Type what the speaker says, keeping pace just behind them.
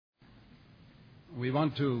We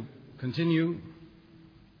want to continue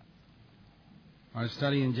our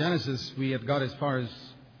study in Genesis. We had got as far as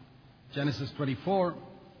Genesis 24.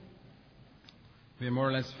 We are more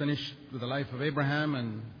or less finished with the life of Abraham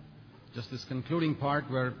and just this concluding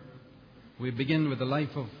part where we begin with the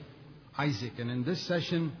life of Isaac. And in this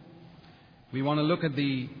session, we want to look at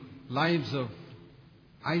the lives of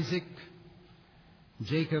Isaac,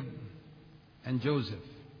 Jacob, and Joseph.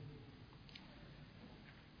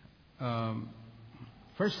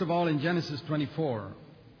 First of all, in Genesis 24,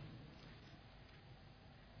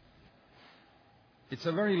 it's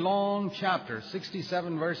a very long chapter,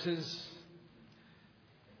 67 verses,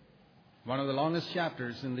 one of the longest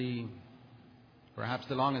chapters perhaps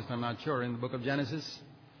the longest, I'm not sure, in the book of Genesis.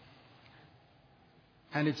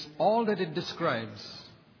 And it's all that it describes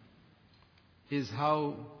is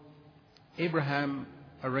how Abraham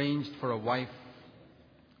arranged for a wife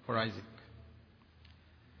for Isaac.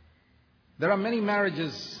 There are many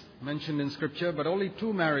marriages mentioned in Scripture, but only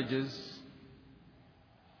two marriages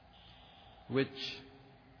which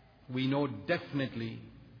we know definitely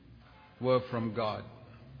were from God.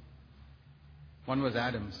 One was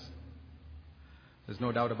Adam's. There's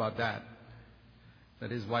no doubt about that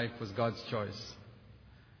his wife was God's choice.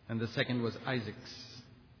 And the second was Isaac's.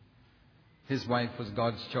 His wife was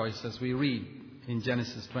God's choice, as we read in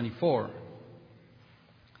Genesis 24.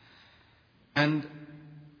 And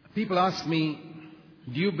people ask me,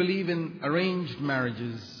 do you believe in arranged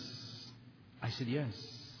marriages? I said, yes.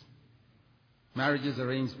 Marriage is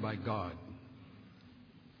arranged by God.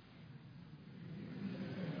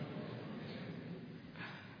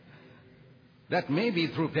 That may be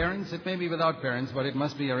through parents, it may be without parents, but it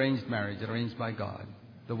must be arranged marriage, arranged by God.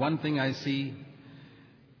 The one thing I see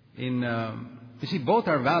both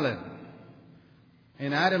are valid.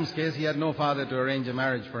 In Adam's case, he had no father to arrange a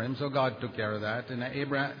marriage for him, so God took care of that. In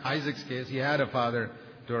Isaac's case, he had a father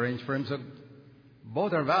to arrange for him, so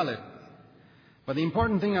both are valid. But the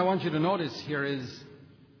important thing I want you to notice here is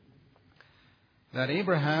that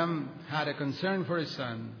Abraham had a concern for his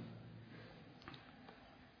son.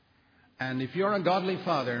 And if you're a godly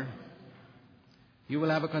father, you will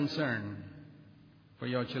have a concern for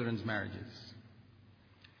your children's marriages.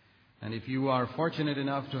 And if you are fortunate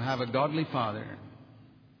enough to have a godly father,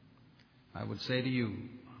 I would say to you,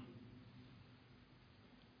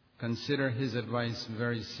 consider his advice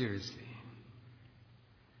very seriously.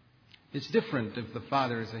 It's different if the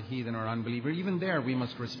father is a heathen or unbeliever. Even there, we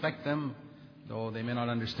must respect them, though they may not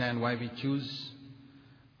understand why we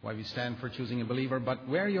stand for choosing a believer. But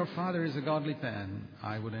where your father is a godly man,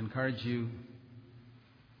 I would encourage you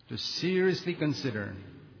to seriously consider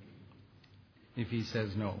if he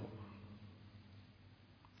says no.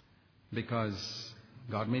 Because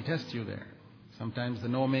God may test you there. Sometimes the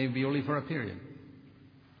no may be only for a period.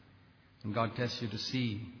 And God tests you to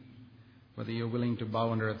see whether you're willing to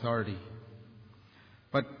bow under authority.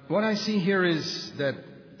 But what I see here is that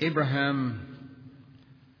Abraham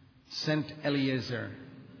sent Eliezer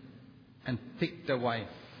and picked a wife.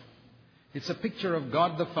 It's a picture of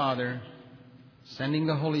God the Father sending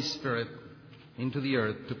the Holy Spirit into the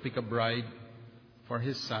earth to pick a bride for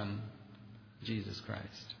His Son, Jesus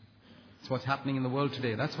Christ. It's what's happening in the world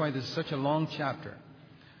today. That's why this is such a long chapter.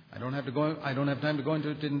 I don't have time to go into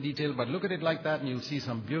it in detail, but look at it like that and you'll see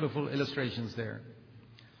some beautiful illustrations there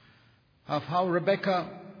of how Rebekah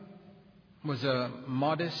was a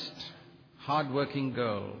modest, hard-working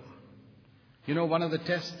girl. You know, one of the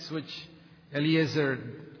tests which Eliezer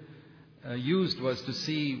used was to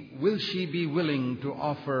see, will she be willing to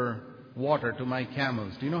offer water to my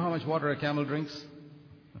camels? Do you know how much water a camel drinks?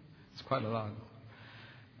 It's quite a lot.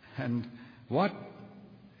 And what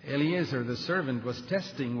Eliezer, the servant, was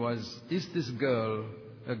testing was, is this girl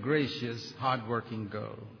a gracious, hard-working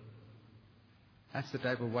girl? That's the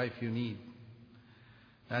type of wife you need.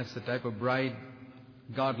 That's the type of bride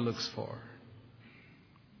God looks for.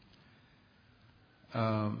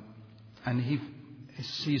 And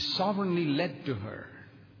he's sovereignly led to her.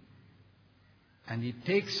 And he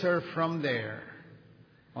takes her from there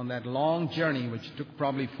on that long journey, which took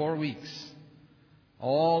probably 4 weeks,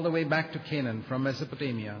 all the way back to Canaan from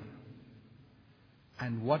Mesopotamia.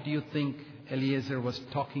 And what do you think Eliezer was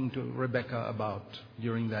talking to Rebekah about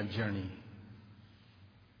during that journey?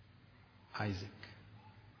 Isaac.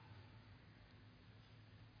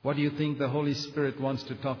 What do you think the Holy Spirit wants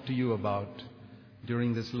to talk to you about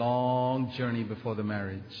during this long journey before the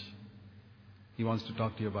marriage? He wants to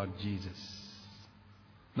talk to you about Jesus.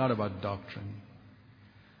 Not about doctrine.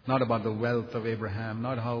 Not about the wealth of Abraham.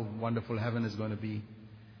 Not how wonderful heaven is going to be.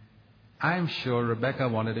 I'm sure Rebekah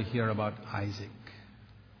wanted to hear about Isaac.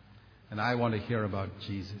 And I want to hear about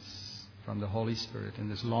Jesus. from the Holy Spirit in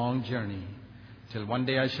this long journey, till one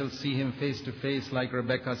day I shall see him face to face like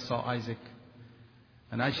Rebekah saw Isaac,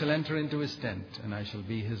 and I shall enter into his tent, and I shall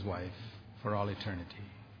be his wife for all eternity.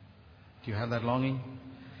 Do you have that longing?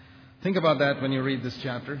 Think about that when you read this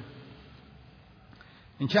chapter.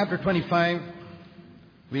 In chapter 25,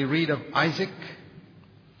 we read of Isaac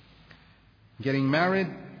getting married,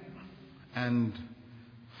 and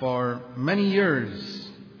for many years,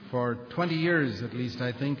 for 20 years at least,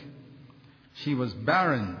 I think, she was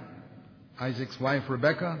barren. Isaac's wife,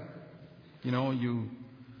 Rebekah. You know, you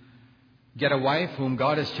get a wife whom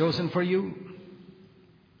God has chosen for you,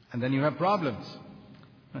 and then you have problems.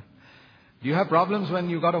 Do you have problems when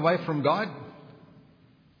you got a wife from God?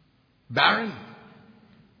 Barren?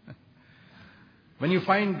 When you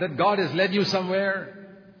find that God has led you somewhere,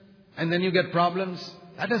 and then you get problems,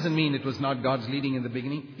 that doesn't mean it was not God's leading in the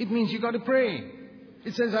beginning. It means you got to pray.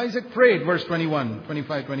 It says Isaac prayed, verse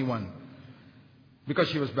 25-21. Because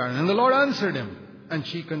she was barren. And the Lord answered him, and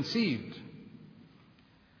she conceived.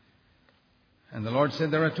 And the Lord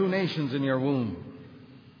said, there are 2 nations in your womb.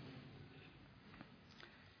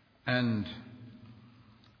 And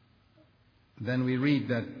then we read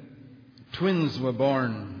that twins were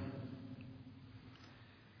born.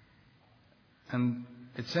 And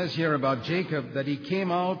it says here about Jacob that he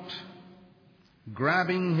came out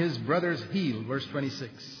grabbing his brother's heel, verse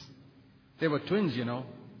 26. They were twins, you know.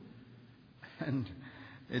 And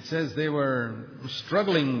it says they were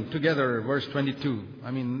struggling together, verse 22.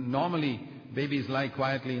 I mean, normally babies lie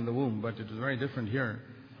quietly in the womb, but it was very different here.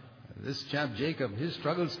 This chap, Jacob, his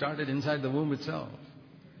struggle started inside the womb itself.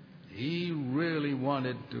 He really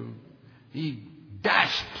wanted to. He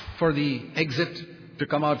dashed for the exit to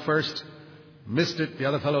come out first. Missed it. The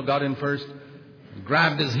other fellow got in first.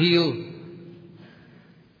 Grabbed his heel.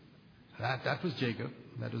 That was Jacob.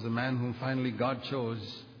 That was a man whom finally God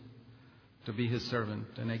chose to be his servant,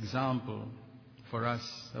 an example for us,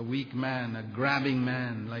 a weak man, a grabbing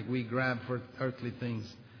man, like we grab for earthly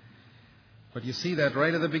things. But you see that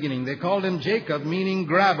right at the beginning. They called him Jacob, meaning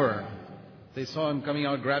grabber. They saw him coming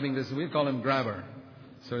out grabbing this. We call him Grabber.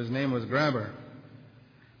 So his name was Grabber.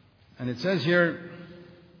 And it says here,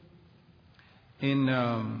 in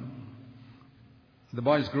the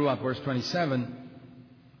boys grew up, verse 27.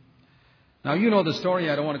 Now you know the story.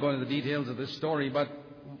 I don't want to go into the details of this story, but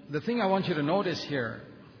the thing I want you to notice here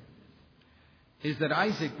is that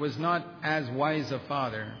Isaac was not as wise a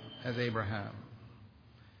father as Abraham.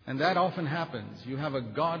 And that often happens. You have a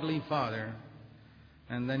godly father,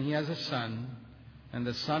 and then he has a son, and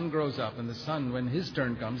the son grows up, and the son, when his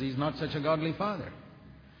turn comes, he's not such a godly father.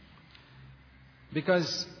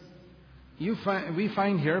 Because we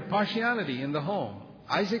find here partiality in the home.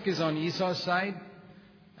 Isaac is on Esau's side,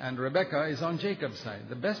 and Rebekah is on Jacob's side.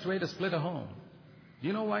 The best way to split a home. Do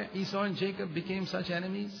you know why Esau and Jacob became such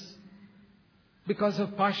enemies? Because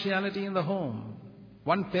of partiality in the home.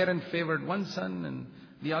 One parent favored one son and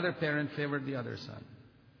the other parent favored the other son.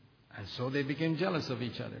 And so they became jealous of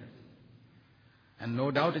each other. And no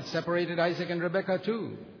doubt it separated Isaac and Rebekah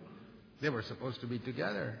too. They were supposed to be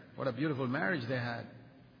together. What a beautiful marriage they had.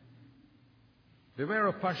 Beware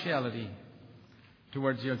of partiality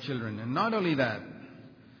towards your children. And not only that,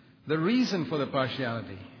 the reason for the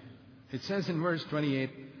partiality. It says in verse 28,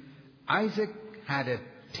 Isaac had a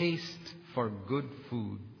taste for good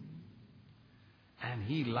food. And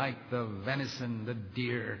he liked the venison, the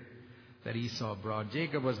deer that Esau brought.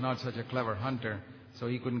 Jacob was not such a clever hunter, so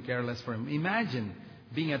he couldn't care less for him. Imagine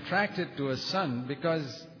being attracted to a son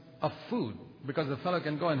because of food, because the fellow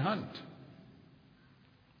can go and hunt.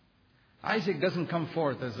 Isaac doesn't come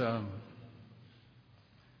forth as a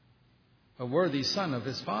worthy son of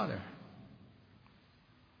his father.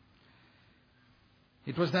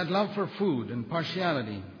 It was that love for food and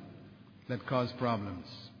partiality that caused problems.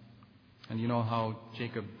 And you know how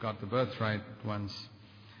Jacob got the birthright once.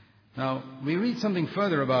 Now, we read something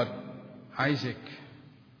further about Isaac.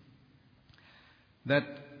 That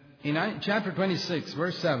in chapter 26,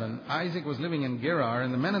 verse 7, Isaac was living in Gerar,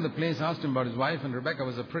 and the men of the place asked him about his wife, and Rebekah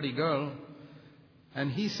was a pretty girl.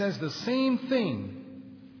 And he says the same thing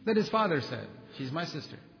that his father said. She's my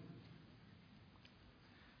sister.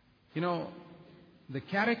 You know, the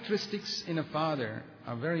characteristics in a father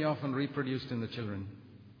are very often reproduced in the children.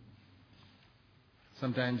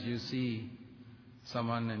 Sometimes you see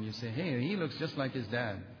someone and you say, hey, he looks just like his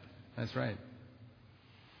dad. That's right.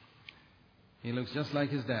 He looks just like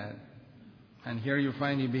his dad. And here you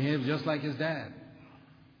find he behaves just like his dad.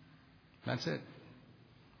 That's it.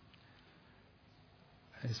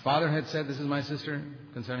 His father had said, this is my sister,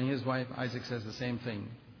 concerning his wife. Isaac says the same thing.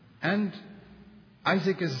 And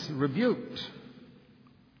Isaac is rebuked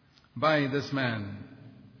by this man.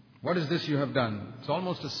 What is this you have done? It's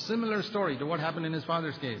almost a similar story to what happened in his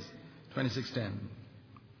father's case, 26:10.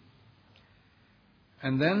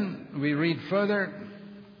 And then we read further,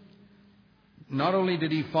 not only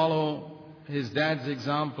did he follow his dad's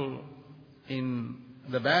example in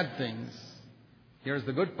the bad things, here's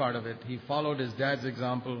the good part of it, he followed his dad's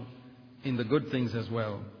example in the good things as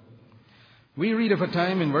well. We read of a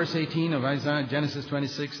time in verse 18 of Isaiah, Genesis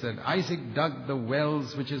 26, that Isaac dug the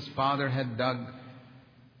wells which his father had dug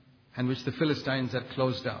and which the Philistines had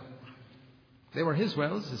closed up. They were his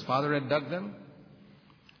wells. His father had dug them.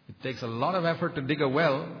 It takes a lot of effort to dig a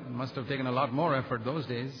well. It must have taken a lot more effort those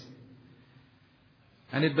days.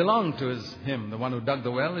 And it belonged to him, the one who dug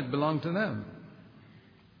the well, it belonged to them.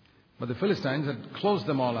 But the Philistines had closed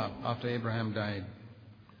them all up after Abraham died.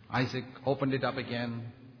 Isaac opened it up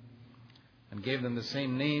again and gave them the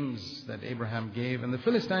same names that Abraham gave. And the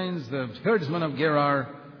Philistines, the herdsmen of Gerar,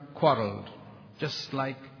 quarreled, just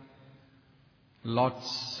like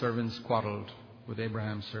Lot's servants quarreled with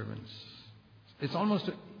Abraham's servants. It's almost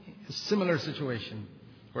a similar situation.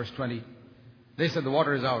 Verse 20, they said, the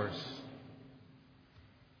water is ours.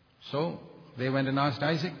 So they went and asked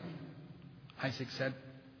Isaac. Isaac said,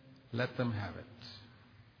 let them have it.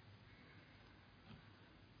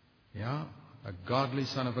 Yeah, a godly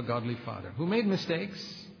son of a godly father who made mistakes,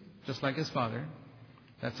 just like his father.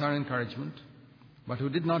 That's our encouragement. But who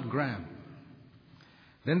did not grab.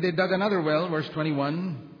 Then they dug another well, verse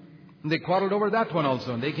 21. And they quarreled over that one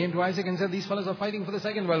also. And they came to Isaac and said, these fellows are fighting for the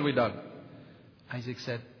second well we dug. Isaac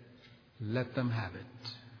said, let them have it.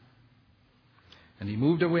 And he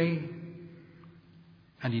moved away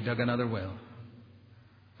and he dug another well.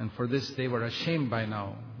 And for this they were ashamed by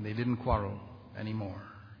now. They didn't quarrel anymore.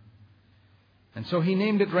 And so he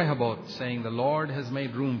named it Rehoboth, saying, the Lord has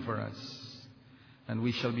made room for us, and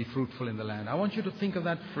we shall be fruitful in the land. I want you to think of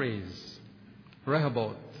that phrase,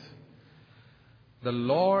 Rehoboth. The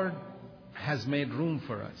Lord has made room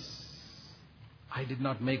for us. I did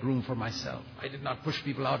not make room for myself. I did not push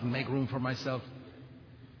people out and make room for myself.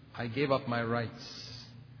 I gave up my rights,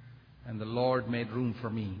 and the Lord made room for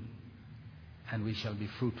me, and we shall be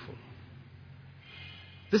fruitful.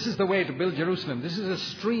 This is the way to build Jerusalem. This is a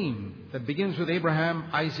stream that begins with Abraham,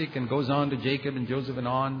 Isaac, and goes on to Jacob and Joseph and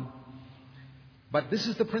on. But this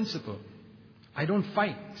is the principle. I don't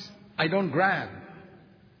fight. I don't grab.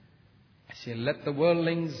 I say, let the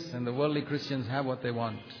worldlings and the worldly Christians have what they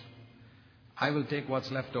want. I will take what's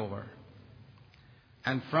left over.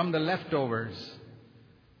 And from the leftovers,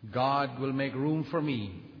 God will make room for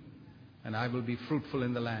me, and I will be fruitful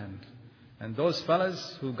in the land. And those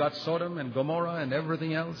fellas who got Sodom and Gomorrah and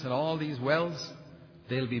everything else and all these wells,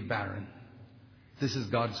 they'll be barren. This is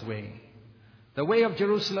God's way. The way of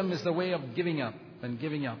Jerusalem is the way of giving up and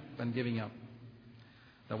giving up and giving up.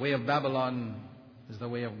 The way of Babylon is the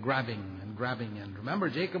way of grabbing and grabbing. And remember,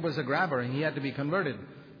 Jacob was a grabber and he had to be converted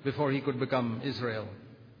before he could become Israel,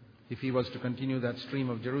 if he was to continue that stream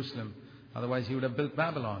of Jerusalem. Otherwise, he would have built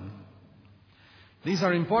Babylon. These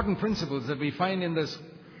are important principles that we find in this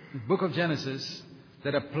book of Genesis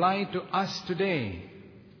that apply to us today.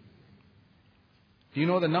 Do you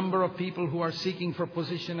know the number of people who are seeking for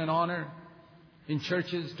position and honor in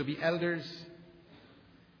churches to be elders?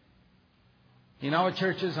 In our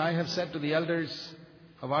churches, I have said to the elders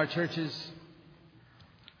of our churches,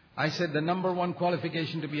 I said the number one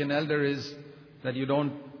qualification to be an elder is that you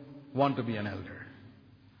don't want to be an elder.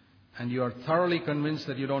 And you are thoroughly convinced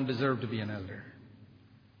that you don't deserve to be an elder.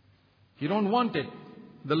 If you don't want it,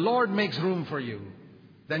 the Lord makes room for you,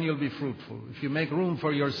 then you'll be fruitful. If you make room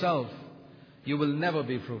for yourself, you will never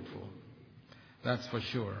be fruitful. That's for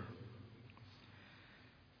sure.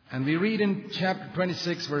 And we read in chapter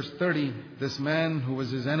 26, verse 30, this man who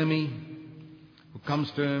was his enemy, who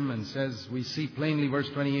comes to him and says, we see plainly, verse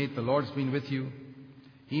 28, the Lord's been with you.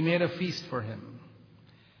 He made a feast for him.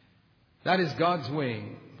 That is God's way.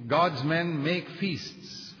 God's men make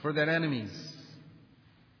feasts for their enemies.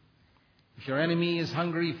 If your enemy is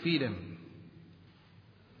hungry, feed him.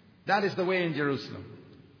 That is the way in Jerusalem.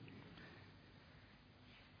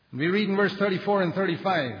 We read in verse 34 and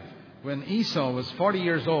 35, when Esau was 40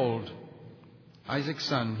 years old, Isaac's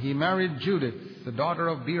son, he married Judith, the daughter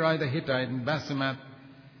of Beri the Hittite, and Basemath,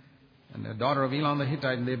 and the daughter of Elon the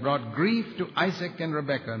Hittite, and they brought grief to Isaac and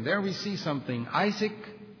Rebekah. And there we see something. Isaac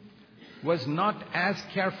was not as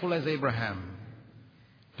careful as Abraham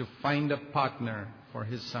to find a partner for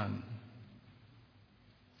his son.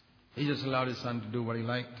 He just allowed his son to do what he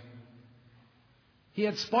liked. He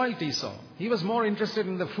had spoiled Esau. He was more interested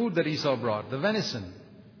in the food that Esau brought, the venison,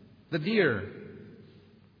 the deer,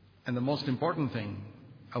 and the most important thing,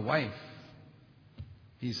 a wife.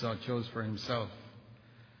 Esau chose for himself.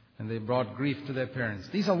 And they brought grief to their parents.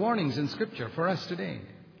 These are warnings in Scripture for us today.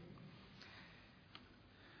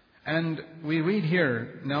 And we read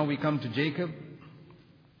here, now we come to Jacob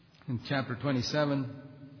in chapter 27,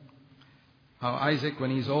 how Isaac,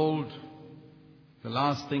 when he's old, the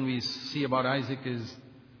last thing we see about Isaac is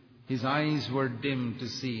his eyes were dim to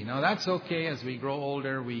see. Now that's okay. As we grow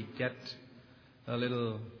older, we get a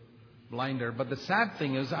little blinder. But the sad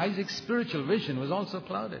thing is Isaac's spiritual vision was also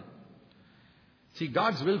clouded. See,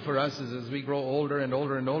 God's will for us is as we grow older and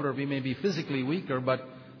older and older, we may be physically weaker, but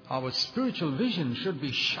our spiritual vision should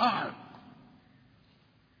be sharp.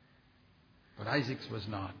 But Isaac's was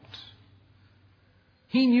not.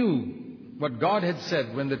 He knew what God had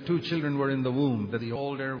said when the two children were in the womb, that the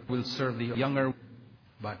older will serve the younger.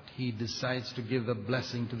 But he decides to give the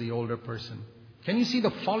blessing to the older person. Can you see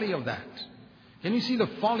the folly of that? Can you see the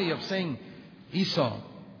folly of saying, Esau,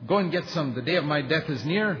 go and get some. The day of my death is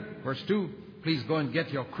near. Verse 2, please go and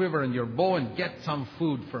get your quiver and your bow and get some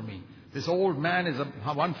food for me. This old man is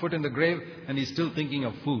 1 foot in the grave and he's still thinking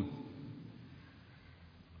of food.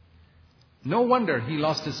 No wonder he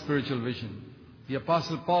lost his spiritual vision. The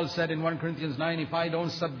Apostle Paul said in 1 Corinthians 9, if I don't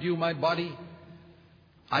subdue my body,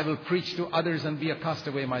 I will preach to others and be a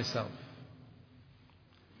castaway myself.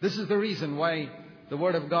 This is the reason why the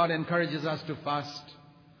Word of God encourages us to fast,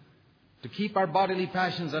 to keep our bodily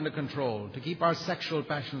passions under control, to keep our sexual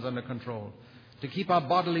passions under control, to keep our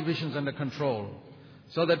bodily visions under control,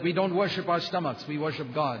 so that we don't worship our stomachs, we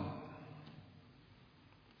worship God.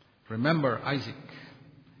 Remember Isaac.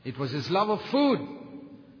 It was his love of food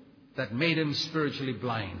that made him spiritually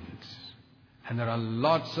blind. And there are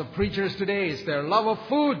lots of preachers today, it's their love of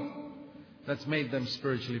food that's made them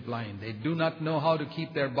spiritually blind. They do not know how to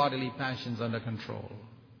keep their bodily passions under control.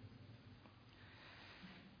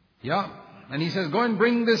 Yeah, and he says, go and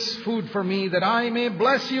bring this food for me that I may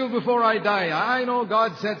bless you before I die. I know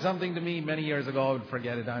God said something to me many years ago. I would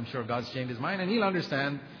forget it. I'm sure God's changed his mind and he'll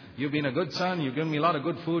understand. You've been a good son. You've given me a lot of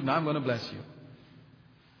good food and I'm going to bless you.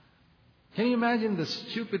 Can you imagine the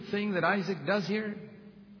stupid thing that Isaac does here?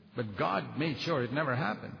 But God made sure it never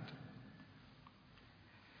happened.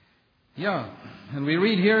 Yeah, and we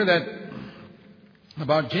read here that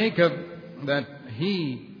about Jacob, that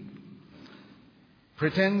he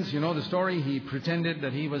pretends, you know the story, he pretended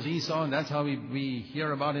that he was Esau, and that's how we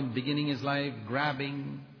hear about him beginning his life,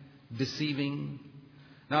 grabbing, deceiving.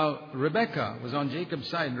 Now, Rebekah was on Jacob's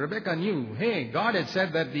side, and Rebekah knew, hey, God had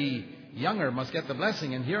said that the younger must get the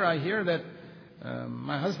blessing, and here I hear that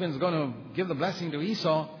my husband's going to give the blessing to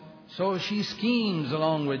Esau. So she schemes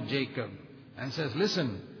along with Jacob and says,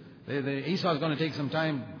 listen, Esau's going to take some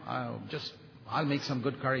time. I'll make some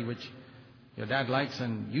good curry which your dad likes,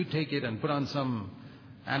 and you take it and put on some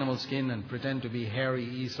animal skin and pretend to be hairy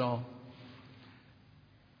Esau.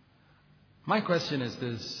 My question is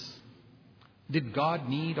this: did God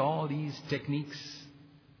need all these techniques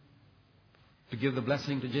to give the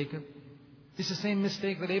blessing to Jacob? It's the same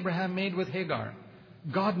mistake that Abraham made with Hagar.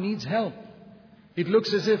 God needs help. It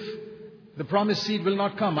looks as if the promised seed will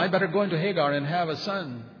not come. I better go into Hagar and have a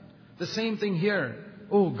son. The same thing here.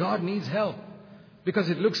 Oh, God needs help. Because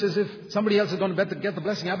it looks as if somebody else is going to get the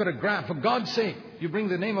blessing. I better grab. For God's sake. You bring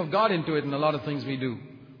the name of God into it in a lot of things we do.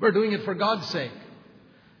 We're doing it for God's sake.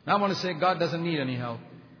 Now I want to say God doesn't need any help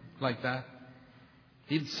like that.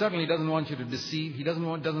 He certainly doesn't want you to deceive. He doesn't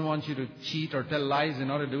want you to cheat or tell lies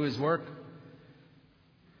in order to do His work.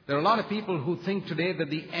 There are a lot of people who think today that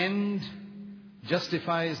the end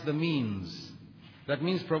justifies the means. That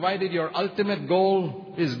means provided your ultimate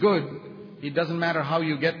goal is good, it doesn't matter how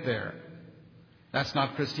you get there. That's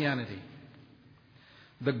not Christianity.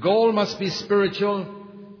 The goal must be spiritual,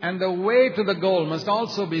 and the way to the goal must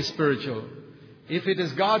also be spiritual. If it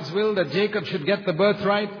is God's will that Jacob should get the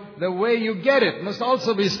birthright, the way you get it must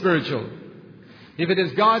also be spiritual. If it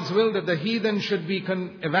is God's will that the heathen should be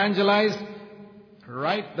evangelized,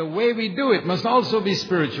 right, the way we do it must also be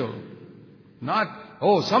spiritual. Not,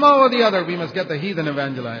 somehow or the other we must get the heathen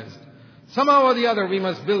evangelized. Somehow or the other we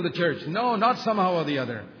must build the church. No, not somehow or the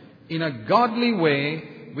other. In a godly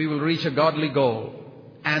way, we will reach a godly goal.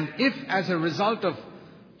 And if as a result of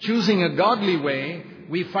choosing a godly way,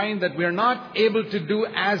 we find that we're not able to do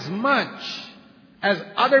as much as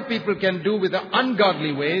other people can do with the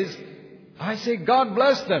ungodly ways, I say God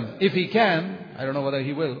bless them. If He can. I don't know whether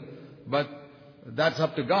He will. But that's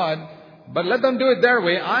up to God. But let them do it their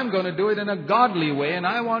way. I'm going to do it in a godly way. And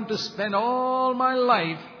I want to spend all my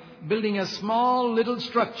life building a small little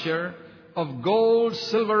structure of gold,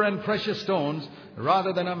 silver and precious stones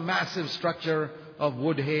rather than a massive structure of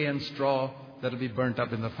wood, hay and straw that will be burnt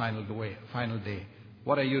up in the final day.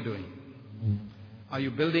 What are you doing? Are you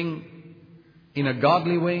building in a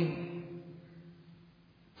godly way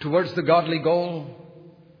towards the godly goal?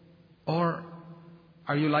 Or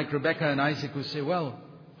are you like Rebekah and Isaac who say, well,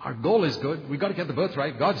 our goal is good. We've got to get the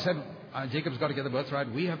birthright. God said Jacob's got to get the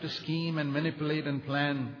birthright. We have to scheme and manipulate and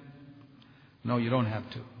plan. No, you don't have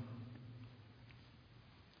to.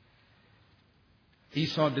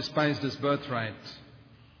 Esau despised his birthright.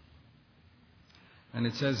 And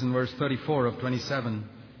it says in verse 34 of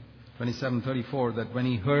 27:34, that when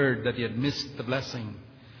he heard that he had missed the blessing,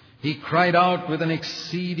 he cried out with an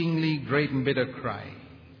exceedingly great and bitter cry.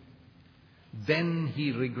 Then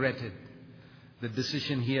he regretted the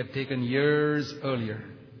decision he had taken years earlier.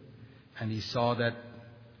 And he saw that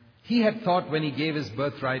he had thought when he gave his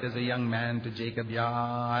birthright as a young man to Jacob,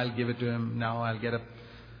 I'll give it to him now. I'll get a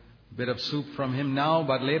bit of soup from him now,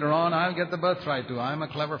 but later on I'll get the birthright too. I'm a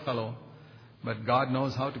clever fellow. But God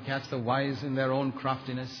knows how to catch the wise in their own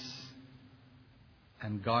craftiness.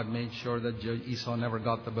 And God made sure that Esau never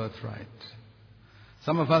got the birthright.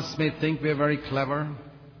 Some of us may think we're very clever,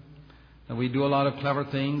 and we do a lot of clever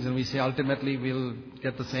things, and we say ultimately we'll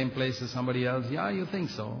get the same place as somebody else. Yeah, you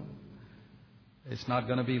think so. It's not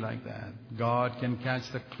going to be like that. God can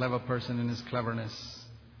catch the clever person in his cleverness.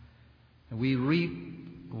 And we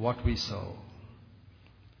reap what we sow.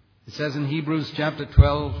 It says in Hebrews chapter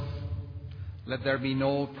 12, let there be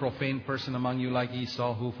no profane person among you like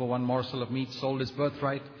Esau, who for one morsel of meat sold his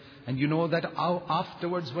birthright. And you know that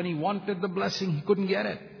afterwards when he wanted the blessing, he couldn't get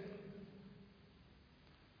it.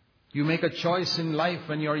 You make a choice in life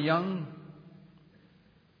when you're young.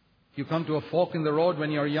 You come to a fork in the road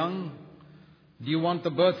when you're young. Do you want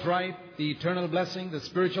the birthright, the eternal blessing, the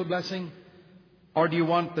spiritual blessing? Or do you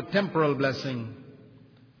want the temporal blessing,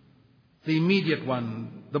 the immediate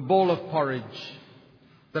one, the bowl of porridge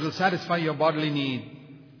that will satisfy your bodily need?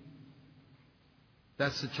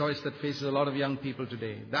 That's the choice that faces a lot of young people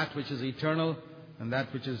today. That which is eternal and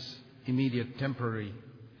that which is immediate, temporary.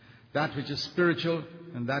 That which is spiritual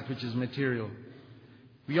and that which is material.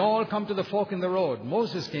 We all come to the fork in the road.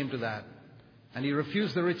 Moses came to that. And he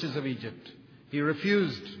refused the riches of Egypt. He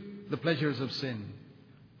refused the pleasures of sin.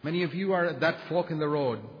 Many of you are at that fork in the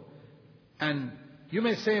road. And you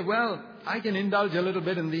may say, well, I can indulge a little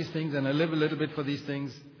bit in these things and I live a little bit for these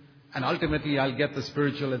things. And ultimately I'll get the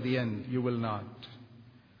spiritual at the end. You will not.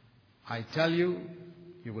 I tell you,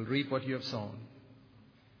 you will reap what you have sown.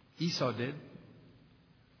 Esau did.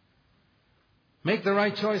 Make the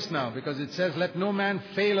right choice now, because it says, let no man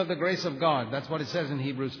fail of the grace of God. That's what it says in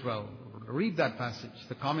Hebrews 12. Read that passage,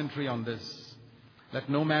 the commentary on this. Let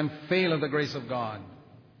no man fail of the grace of God.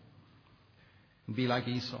 Be like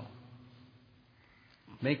Esau.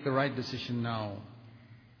 Make the right decision now.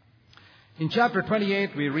 In chapter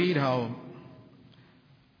 28, we read how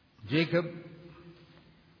Jacob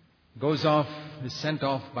is sent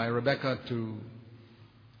off by Rebekah to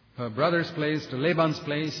her brother's place, to Laban's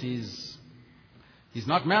place. He's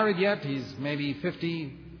not married yet. He's maybe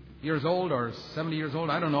 50 years old or 70 years old.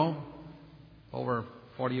 I don't know. Over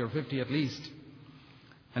 40 or 50 at least.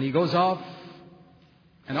 And he goes off.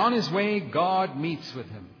 And on his way, God meets with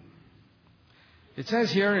him. It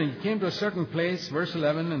says here, and he came to a certain place, verse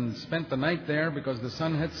 11, and spent the night there because the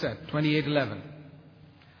sun had set, 28:11.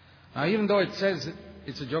 Now, even though it says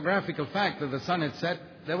it's a geographical fact that the sun had set,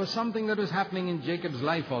 there was something that was happening in Jacob's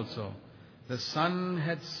life also. The sun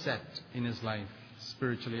had set in his life,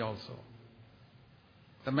 spiritually also.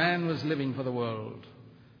 The man was living for the world.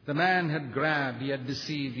 The man had grabbed, he had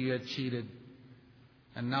deceived, he had cheated.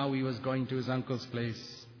 And now he was going to his uncle's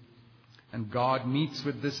place. And God meets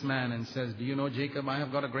with this man and says, do you know, Jacob, I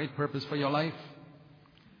have got a great purpose for your life.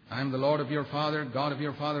 I am the Lord of your father, God of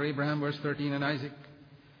your father Abraham, verse 13, and Isaac.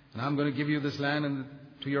 And I'm going to give you this land and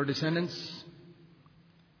to your descendants.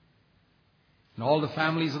 And all the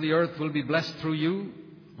families of the earth will be blessed through you.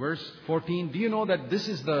 Verse 14, do you know that this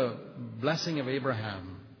is the blessing of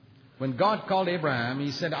Abraham? When God called Abraham,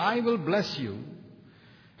 he said, I will bless you.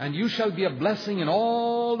 And you shall be a blessing, and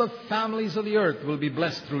all the families of the earth will be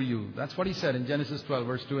blessed through you. That's what he said in Genesis 12,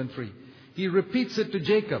 verse 2 and 3. He repeats it to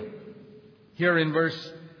Jacob here in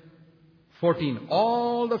verse 14.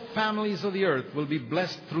 All the families of the earth will be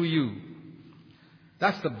blessed through you.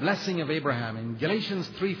 That's the blessing of Abraham. In Galatians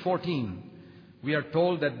 3:14, we are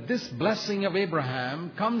told that this blessing of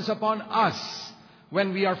Abraham comes upon us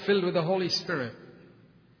when we are filled with the Holy Spirit.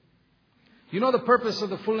 You know the purpose of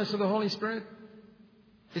the fullness of the Holy Spirit?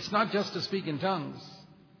 It's not just to speak in tongues.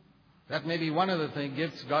 That may be one of the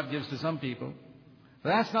gifts God gives to some people. But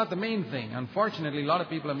that's not the main thing. Unfortunately, a lot of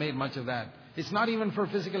people have made much of that. It's not even for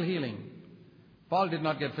physical healing. Paul did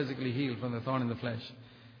not get physically healed from the thorn in the flesh.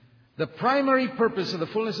 The primary purpose of the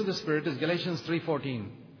fullness of the Spirit is Galatians 3:14,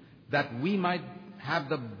 that we might have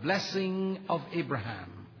the blessing of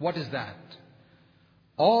Abraham. What is that?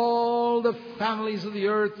 All the families of the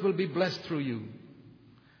earth will be blessed through you.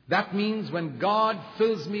 That means when God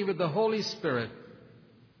fills me with the Holy Spirit,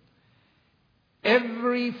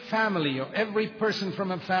 every family or every person from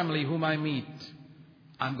a family whom I meet,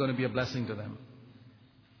 I'm going to be a blessing to them.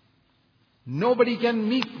 Nobody can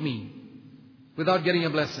meet me without getting a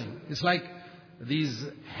blessing. It's like these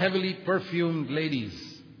heavily perfumed ladies.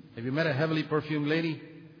 Have you met a heavily perfumed lady?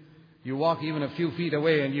 You walk even a few feet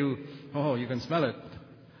away and you can smell it.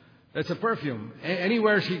 It's a perfume.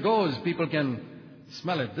 Anywhere she goes, people can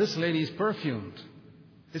smell it. This lady is perfumed.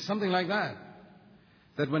 It's something like that.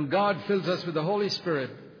 That when God fills us with the Holy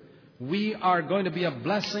Spirit, we are going to be a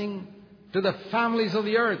blessing to the families of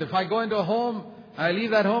the earth. If I go into a home, I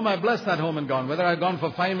leave that home, I bless that home and gone. Whether I've gone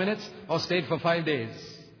for 5 minutes or stayed for 5 days.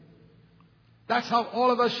 That's how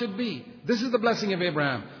all of us should be. This is the blessing of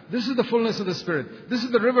Abraham. This is the fullness of the Spirit. This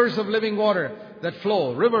is the rivers of living water that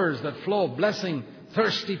flow. Rivers that flow, blessing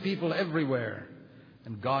thirsty people everywhere.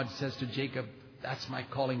 And God says to Jacob, that's my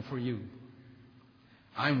calling for you.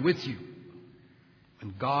 I'm with you.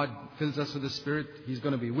 When God fills us with the Spirit, He's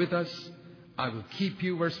going to be with us. I will keep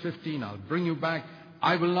you, verse 15. I'll bring you back.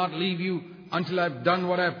 I will not leave you until I've done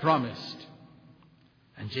what I've promised.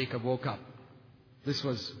 And Jacob woke up. This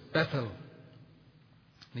was Bethel.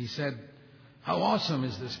 And he said, how awesome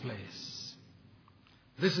is this place?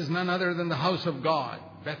 This is none other than the house of God.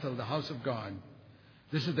 Bethel, the house of God.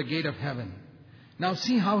 This is the gate of heaven. Now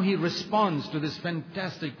see how he responds to this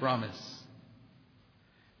fantastic promise.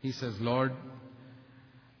 He says, Lord,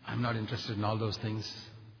 I'm not interested in all those things.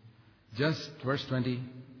 Just, verse 20,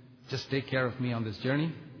 just take care of me on this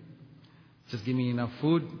journey. Just give me enough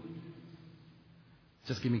food.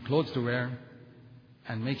 Just give me clothes to wear.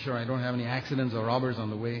 And make sure I don't have any accidents or robbers on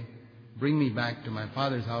the way. Bring me back to my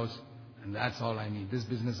Father's house. And that's all I need. This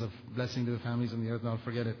business of blessing to the families on the earth, I'll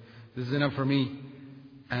forget it. This is enough for me.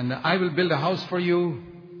 And I will build a house for you.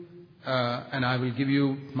 And I will give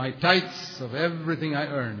you my tithes of everything I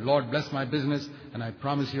earn. Lord, bless my business. And I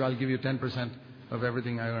promise you I'll give you 10% of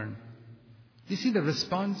everything I earn. Do you see the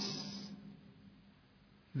response?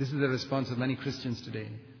 This is the response of many Christians today.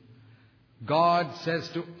 God says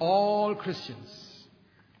to all Christians,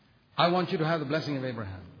 I want you to have the blessing of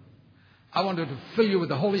Abraham. I want to fill you with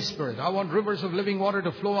the Holy Spirit. I want rivers of living water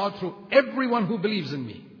to flow out through everyone who believes in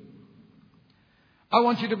me. I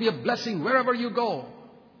want you to be a blessing wherever you go.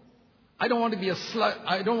 I don't want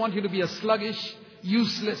you to be a sluggish,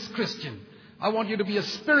 useless Christian. I want you to be a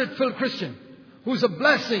Spirit-filled Christian who's a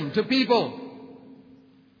blessing to people.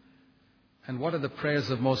 And what are the prayers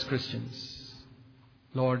of most Christians?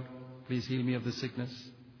 Lord, please heal me of this sickness.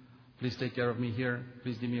 Please take care of me here.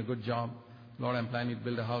 Please give me a good job. Lord, I'm planning to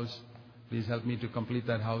build a house. Please help me to complete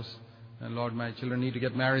that house. And Lord, my children need to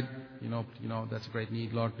get married. You know, that's a great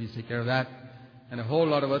need. Lord, please take care of that. And a whole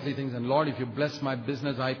lot of earthly things. And Lord, if you bless my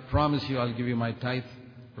business, I promise you I'll give you my tithe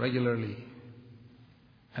regularly.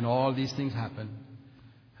 And all these things happen.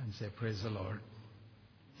 And say, praise the Lord.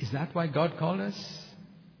 Is that why God called us?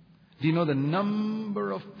 Do you know the number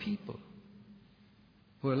of people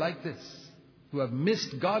who are like this, who have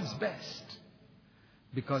missed God's best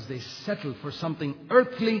because they settle for something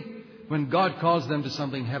earthly when God calls them to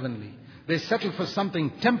something heavenly? They settle for something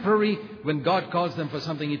temporary when God calls them for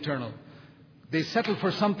something eternal. They settle for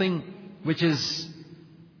something which is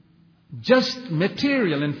just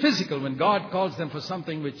material and physical when God calls them for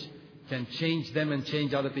something which can change them and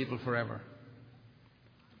change other people forever.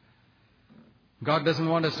 God doesn't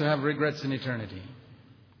want us to have regrets in eternity.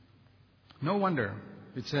 No wonder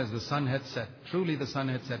it says the sun had set. Truly the sun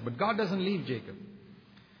had set. But God doesn't leave Jacob.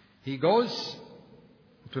 He goes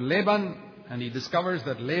to Laban and he discovers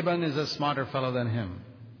that Laban is a smarter fellow than him.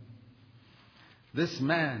 This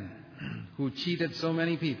man who cheated so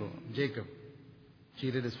many people, Jacob,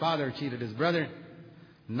 cheated his father, cheated his brother.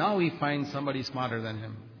 Now he finds somebody smarter than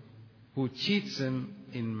him who cheats him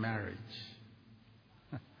in marriage.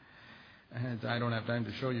 And I don't have time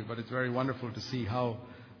to show you, but it's very wonderful to see how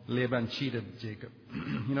Laban cheated Jacob.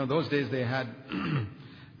 You know, those days they had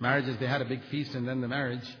marriages, they had a big feast and then the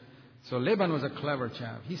marriage. So Laban was a clever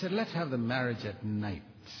chap. He said, let's have the marriage at night.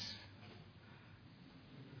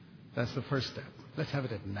 That's the first step. Let's have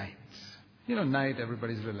it at night. You know, night,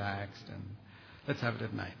 everybody's relaxed, and let's have it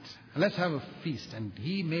at night. And let's have a feast. And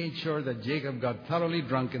he made sure that Jacob got thoroughly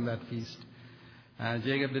drunk in that feast.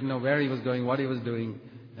 Jacob didn't know where he was going, what he was doing.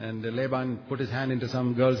 And Laban put his hand into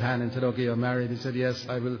some girl's hand and said, okay, you're married. He said, yes,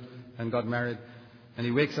 I will, and got married. And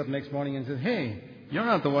he wakes up next morning and says, hey, you're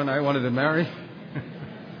not the one I wanted to marry.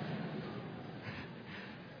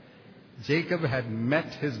 Jacob had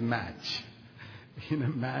met his match in a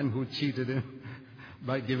man who cheated him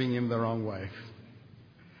by giving him the wrong wife.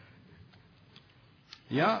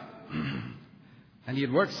 Yeah. And he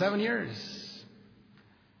had worked 7 years.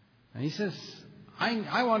 And he says,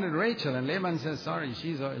 I wanted Rachel. And Laban says, sorry,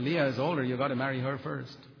 Leah is older. You've got to marry her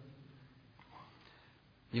first.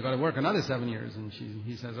 You've got to work another 7 years. And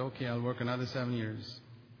he says, okay, I'll work another 7 years.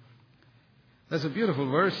 There's a beautiful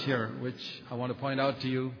verse here which I want to point out to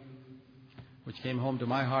you, which came home to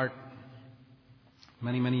my heart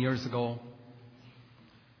many, many years ago.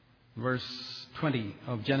 Verse 20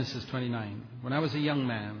 of Genesis 29. When I was a young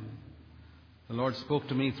man, the Lord spoke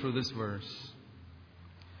to me through this verse.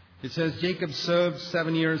 It says, Jacob served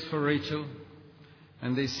 7 years for Rachel,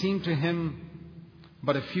 and they seemed to him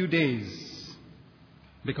but a few days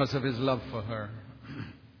because of his love for her.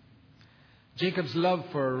 Jacob's love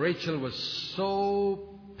for Rachel was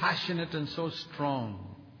so passionate and so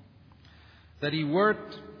strong that he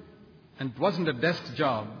worked, and it wasn't a desk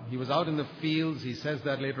job. He was out in the fields. He says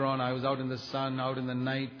that later on. I was out in the sun, out in the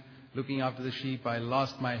night, looking after the sheep. I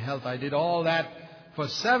lost my health. I did all that for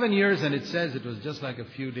 7 years, and it says it was just like a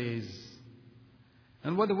few days.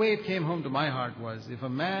 And the way it came home to my heart was, if a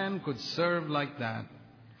man could serve like that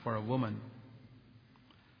for a woman,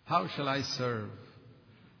 how shall I serve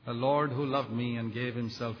a Lord who loved me and gave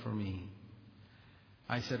himself for me?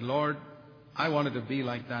 I said, Lord, I wanted to be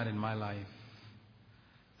like that in my life.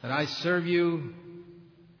 That I serve you,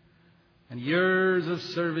 and years of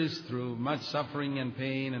service through much suffering and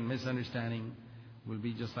pain and misunderstanding will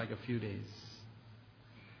be just like a few days.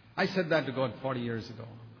 I said that to God 40 years ago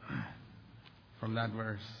from that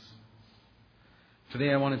verse.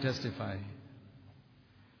 Today I want to testify.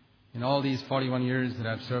 In all these 41 years that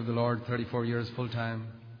I've served the Lord, 34 years full time,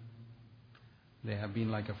 they have been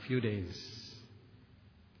like a few days.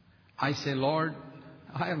 I say, Lord,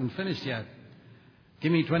 I haven't finished yet.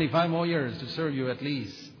 Give me 25 more years to serve you at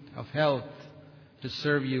least, of health to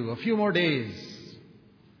serve you, a few more days.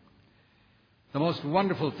 The most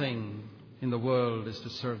wonderful thing in the world is to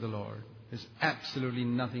serve the Lord. There's absolutely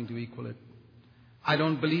nothing to equal it. I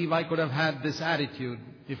don't believe I could have had this attitude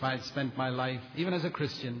if I had spent my life, even as a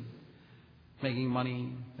Christian, making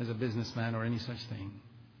money as a businessman or any such thing.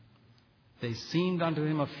 They seemed unto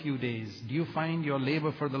him a few days. Do you find your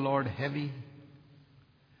labor for the Lord heavy?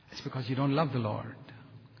 It's because you don't love the Lord.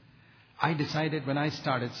 I decided when I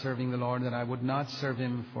started serving the Lord that I would not serve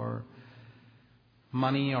him for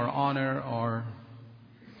money or honor or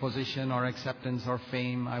position or acceptance or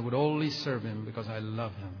fame. I would only serve him because I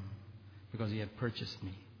love him, because he had purchased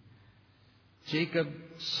me. Jacob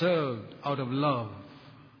served out of love.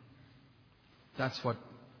 That's what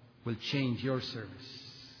will change your service.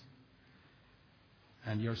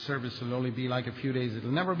 And your service will only be like a few days. It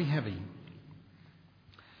will never be heavy.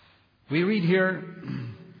 We read here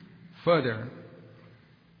further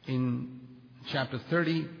in chapter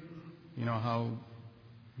 30, how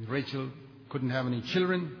Rachel couldn't have any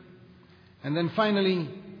children. And then finally,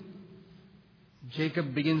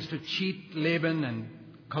 Jacob begins to cheat Laban and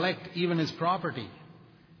collect even his property.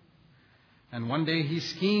 And one day he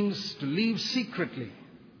schemes to leave secretly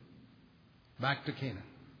back to Canaan.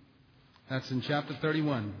 That's in chapter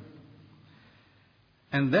 31.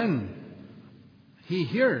 And then he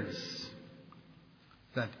hears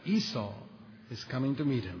that Esau is coming to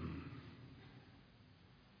meet him.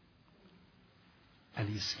 And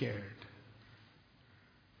he's scared,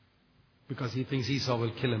 because he thinks Esau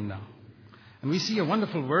will kill him now. And we see a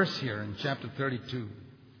wonderful verse here in chapter 32.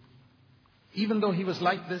 Even though he was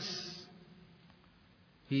like this,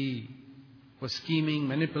 he was scheming,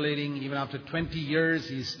 manipulating. Even after 20 years,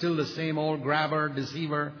 he's still the same old grabber,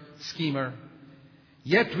 deceiver, schemer.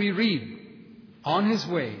 Yet we read, on his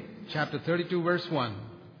way, chapter 32, verse 1,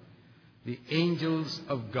 the angels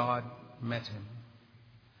of God met him.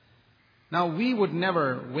 Now, we would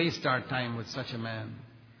never waste our time with such a man.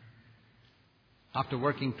 After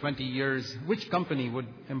working 20 years, which company would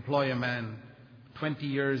employ a man? 20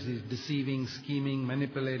 years he's deceiving, scheming,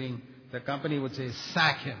 manipulating. The company would say,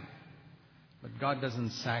 sack him. But God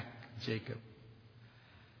doesn't sack Jacob.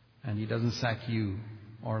 And he doesn't sack you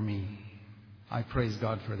or me. I praise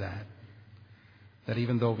God for that. That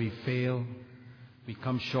even though we fail, we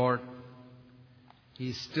come short,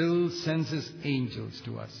 he still sends his angels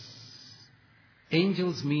to us.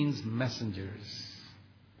 Angels means messengers.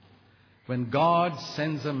 When God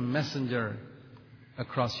sends a messenger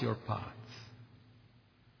across your path,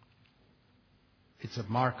 it's a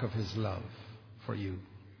mark of his love for you.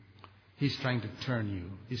 He's trying to turn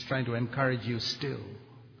you. He's trying to encourage you still.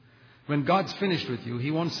 When God's finished with you,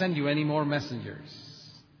 he won't send you any more messengers.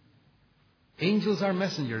 Angels are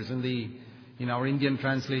messengers. In our Indian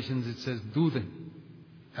translations it says Dudan.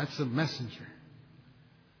 That's a messenger.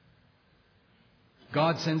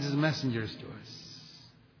 God sends His messengers to us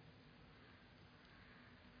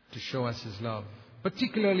to show us His love.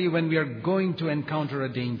 Particularly when we are going to encounter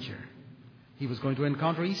a danger. He was going to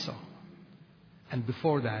encounter Esau. And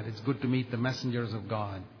before that, it's good to meet the messengers of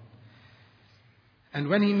God. And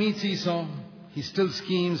when he meets Esau, he still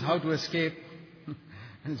schemes how to escape.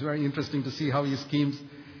 It's very interesting to see how he schemes.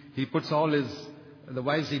 He puts all the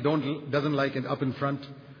wives he doesn't like up in front,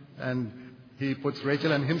 and he puts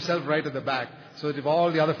Rachel and himself right at the back, so that if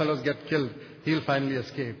all the other fellows get killed, he'll finally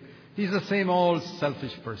escape. He's the same old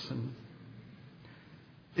selfish person.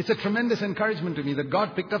 It's a tremendous encouragement to me that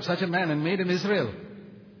God picked up such a man and made him Israel.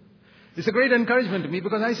 It's a great encouragement to me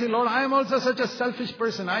because I say, Lord, I am also such a selfish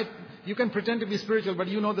person. You can pretend to be spiritual, but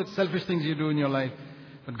you know the selfish things you do in your life.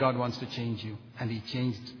 But God wants to change you. And He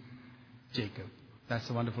changed Jacob. That's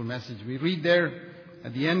a wonderful message. We read there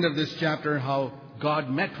at the end of this chapter how God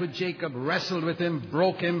met with Jacob, wrestled with him,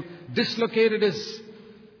 broke him, dislocated his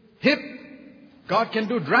hip. God can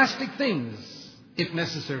do drastic things if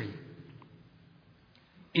necessary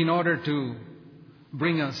in order to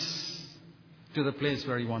bring us to the place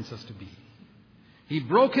where He wants us to be. He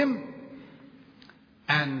broke him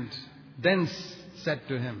and then said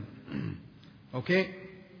to him, okay,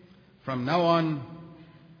 from now on,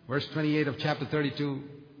 verse 28 of chapter 32,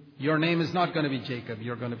 your name is not going to be Jacob,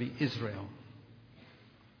 you're going to be Israel.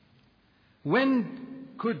 When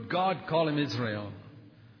could God call him Israel?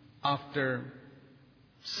 After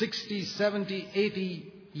 60, 70,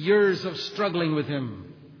 80 years of struggling with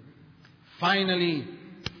him. Finally,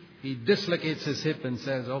 he dislocates his hip and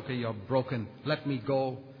says, okay, you're broken. Let me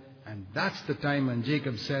go. And that's the time when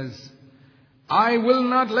Jacob says, I will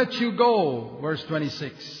not let you go, verse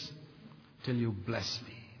 26, till you bless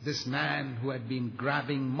me. This man who had been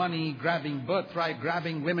grabbing money, grabbing birthright,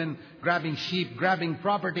 grabbing women, grabbing sheep, grabbing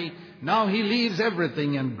property, now he leaves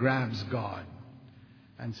everything and grabs God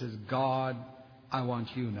and says, God, I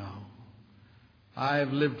want you now.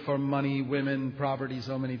 I've lived for money, women, property,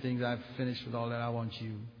 so many things. I've finished with all that. I want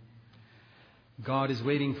you. God is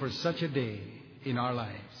waiting for such a day in our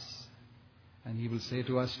lives. And He will say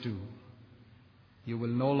to us too, you will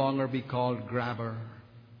no longer be called grabber,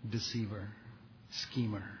 deceiver,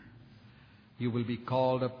 schemer. You will be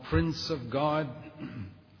called a prince of God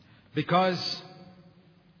because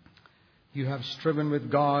you have striven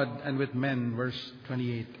with God and with men, verse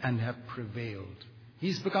 28, and have prevailed.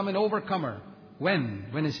 He's become an overcomer. When?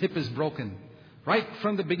 When his hip is broken. Right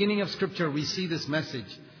from the beginning of Scripture, we see this message.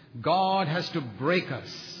 God has to break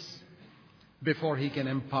us before He can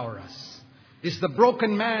empower us. It's the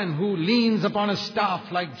broken man who leans upon a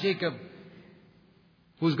staff like Jacob,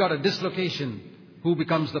 who's got a dislocation, who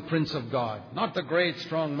becomes the Prince of God. Not the great,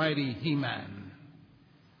 strong, mighty He-Man.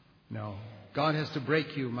 No. God has to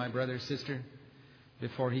break you, my brother, sister,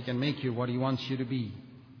 before He can make you what He wants you to be.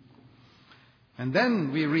 And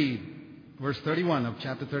then we read, verse 31 of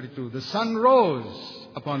chapter 32, the sun rose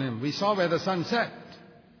upon him. We saw where the sun set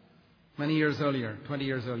many years earlier, 20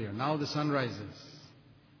 years earlier. Now the sun rises.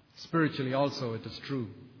 Spiritually also it is true.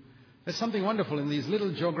 There's something wonderful in these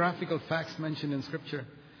little geographical facts mentioned in Scripture,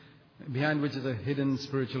 behind which is a hidden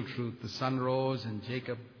spiritual truth. The sun rose in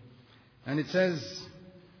Jacob. And it says,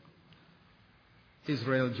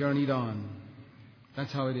 Israel journeyed on.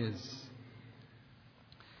 That's how it is.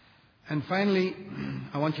 And finally,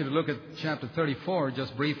 I want you to look at chapter 34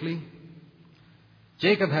 just briefly.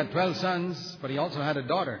 Jacob had 12 sons, but he also had a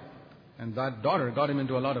daughter. And that daughter got him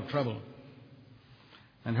into a lot of trouble.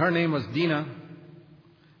 And her name was Dinah.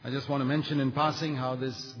 I just want to mention in passing how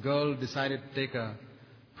this girl decided to take a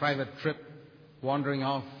private trip, wandering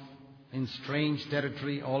off in strange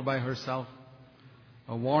territory all by herself.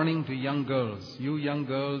 A warning to young girls. You young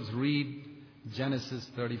girls, read Genesis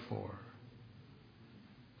 34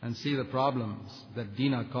 and see the problems that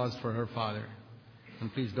Dinah caused for her father.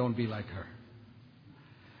 And please don't be like her.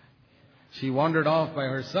 She wandered off by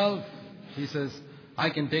herself. She says, I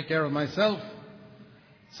can take care of myself.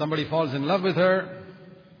 Somebody falls in love with her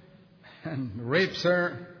and rapes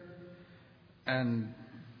her. And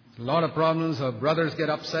a lot of problems. Her brothers get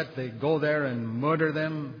upset. They go there and murder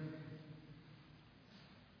them.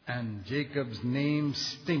 And Jacob's name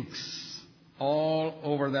stinks all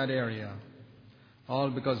over that area. All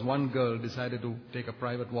because one girl decided to take a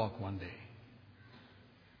private walk one day.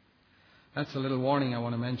 That's a little warning I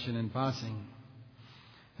want to mention in passing.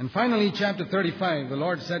 And finally, chapter 35, the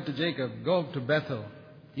Lord said to Jacob, go to Bethel.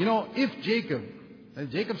 You know, if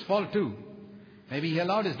Jacob's fault too. Maybe he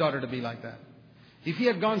allowed his daughter to be like that. If he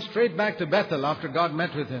had gone straight back to Bethel after God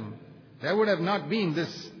met with him there would have not been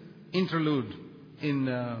this interlude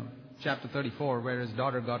in chapter 34 where his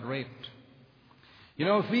daughter got raped. You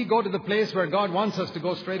know, if we go to the place where God wants us to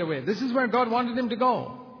go straight away, this is where God wanted him to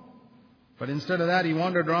go. But instead of that, he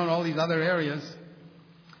wandered around all these other areas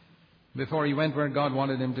before he went where God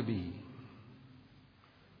wanted him to be.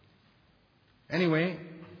 Anyway,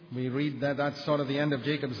 we read that that's sort of the end of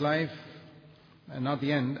Jacob's life. And not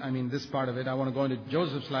the end, I mean this part of it. I want to go into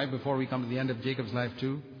Joseph's life before we come to the end of Jacob's life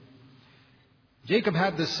too. Jacob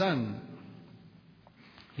had this son.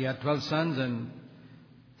 He had 12 sons, and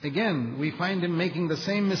again, we find him making the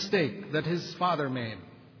same mistake that his father made.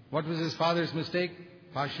 What was his father's mistake?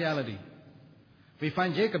 Partiality. We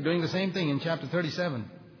find Jacob doing the same thing in chapter 37.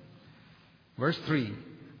 Verse 3.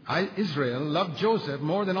 Israel loved Joseph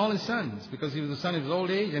more than all his sons because he was the son of his old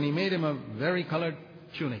age, and he made him a vari-colored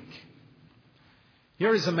tunic.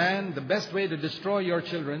 Here is a man, the best way to destroy your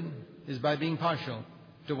children is by being partial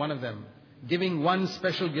to one of them, giving one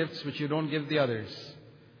special gifts which you don't give the others.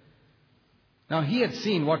 Now, he had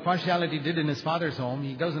seen what partiality did in his father's home.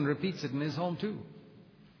 He goes and repeats it in his home too.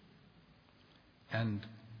 And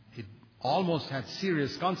it almost had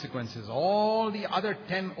serious consequences. All the other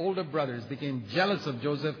 10 older brothers became jealous of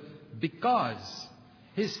Joseph because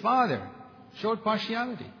his father showed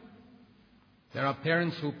partiality. There are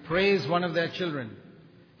parents who praise one of their children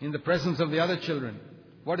in the presence of the other children.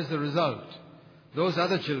 What is the result? Those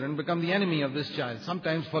other children become the enemy of this child,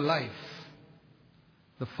 sometimes for life.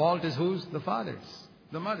 The fault is whose? The fathers,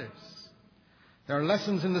 the mothers. There are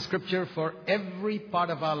lessons in the Scripture for every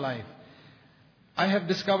part of our life. I have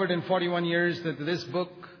discovered in 41 years that this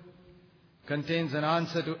book contains an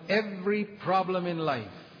answer to every problem in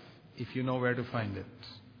life, if you know where to find it.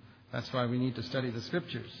 That's why we need to study the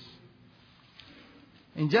Scriptures.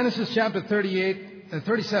 In Genesis chapter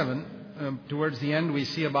 37, towards the end, we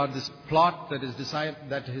see about this plot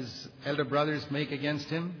that his elder brothers make against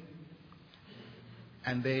him.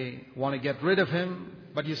 And they want to get rid of him.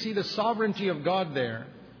 But you see the sovereignty of God there,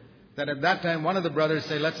 that at that time one of the brothers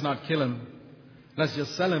say, let's not kill him. Let's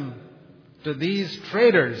just sell him to these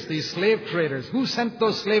traders, these slave traders. Who sent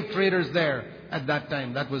those slave traders there at that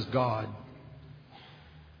time? That was God.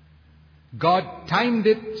 God timed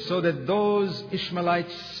it so that those Ishmaelite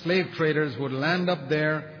slave traders would land up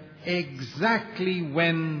there exactly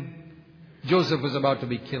when Joseph was about to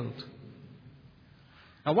be killed.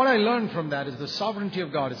 Now, what I learned from that is the sovereignty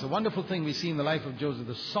of God. It's a wonderful thing we see in the life of Joseph,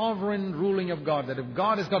 the sovereign ruling of God, that if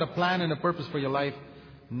God has got a plan and a purpose for your life,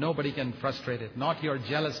 nobody can frustrate it. Not your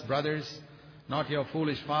jealous brothers, not your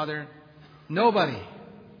foolish father, nobody.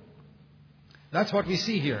 That's what we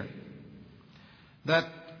see here. That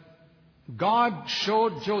God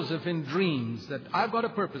showed Joseph in dreams that I've got a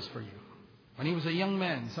purpose for you. When he was a young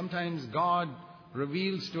man, sometimes God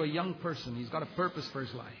reveals to a young person he's got a purpose for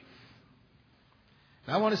his life.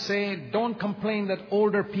 I want to say, don't complain that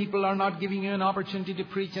older people are not giving you an opportunity to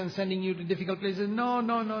preach and sending you to difficult places.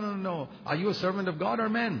 No. Are you a servant of God or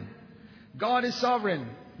men? God is sovereign.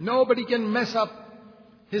 Nobody can mess up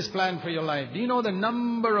His plan for your life. Do you know the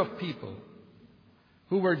number of people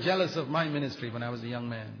who were jealous of my ministry when I was a young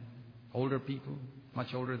man? Older people,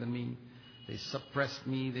 much older than me. They suppressed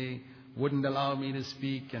me. They wouldn't allow me to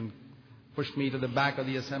speak and pushed me to the back of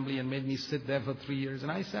the assembly and made me sit there for 3 years. And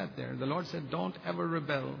I sat there. The Lord said, don't ever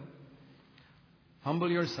rebel. Humble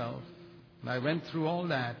yourself. And I went through all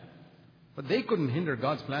that. But they couldn't hinder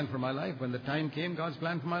God's plan for my life. When the time came, God's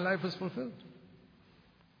plan for my life was fulfilled.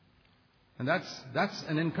 And that's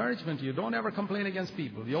an encouragement to you. Don't ever complain against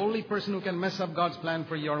people. The only person who can mess up God's plan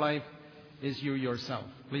for your life is you yourself.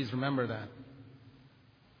 Please remember that.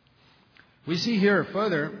 We see here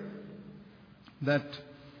further that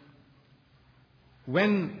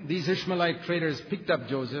when these Ishmaelite traders picked up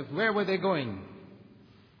Joseph, where were they going?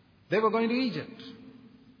 They were going to Egypt.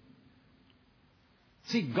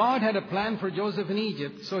 See, God had a plan for Joseph in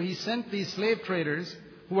Egypt, so He sent these slave traders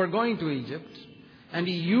who were going to Egypt, and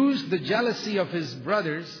He used the jealousy of his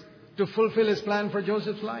brothers to fulfill His plan for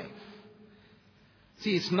Joseph's life.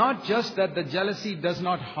 See, it's not just that the jealousy does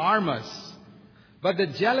not harm us, but the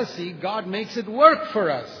jealousy, God makes it work for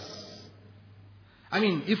us. I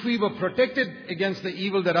mean, if we were protected against the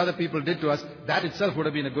evil that other people did to us, that itself would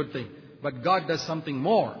have been a good thing. But God does something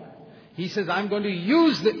more. He says, I'm going to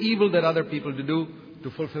use the evil that other people do to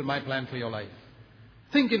fulfill my plan for your life.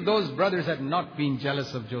 Think if those brothers had not been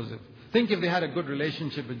jealous of Joseph. Think if they had a good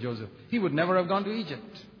relationship with Joseph. He would never have gone to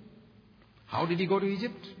Egypt. How did he go to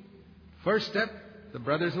Egypt? First step, the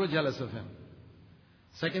brothers were jealous of him.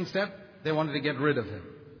 Second step, they wanted to get rid of him.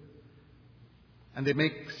 And they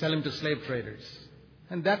sell him to slave traders.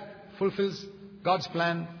 And that fulfills God's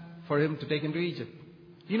plan for him to take him to Egypt.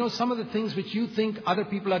 You know, some of the things which you think other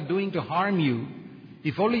people are doing to harm you,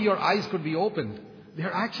 if only your eyes could be opened, they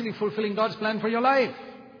are actually fulfilling God's plan for your life.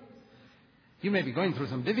 You may be going through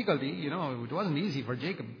some difficulty. You know, it wasn't easy for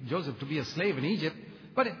Joseph to be a slave in Egypt,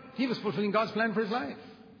 but he was fulfilling God's plan for his life.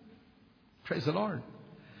 Praise the Lord.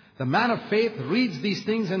 The man of faith reads these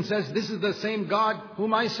things and says, this is the same God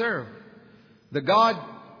whom I serve. The God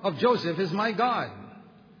of Joseph is my God.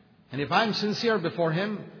 And if I'm sincere before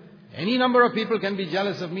Him, any number of people can be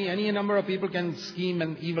jealous of me. Any number of people can scheme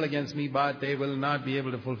and evil against me, but they will not be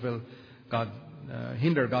able to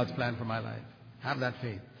hinder God's plan for my life. Have that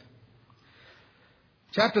faith.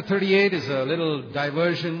 Chapter 38 is a little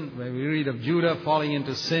diversion where we read of Judah falling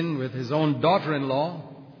into sin with his own daughter-in-law.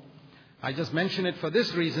 I just mention it for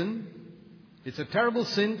this reason. It's a terrible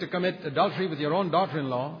sin to commit adultery with your own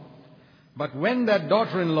daughter-in-law. But when that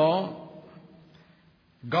daughter-in-law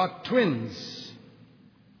got twins,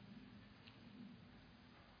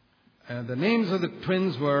 the names of the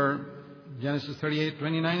twins were, Genesis 38,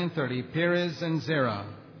 29 and 30, Perez and Zerah.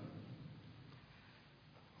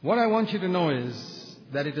 What I want you to know is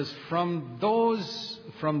that it is from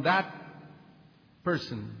that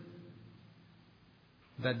person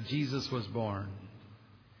that Jesus was born.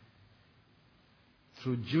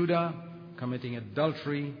 Through Judah committing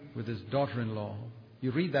adultery with his daughter-in-law.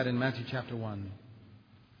 You read that in Matthew chapter 1.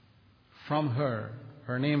 From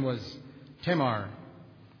her name was Tamar.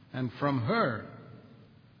 And from her,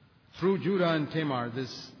 through Judah and Tamar,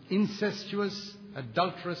 this incestuous,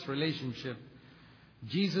 adulterous relationship,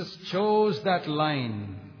 Jesus chose that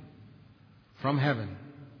line from heaven,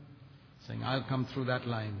 saying, I'll come through that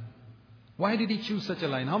line. Why did He choose such a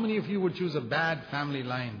line? How many of you would choose a bad family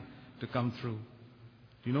line to come through?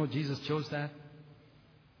 Do you know Jesus chose that?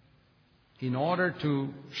 In order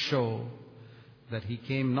to show that He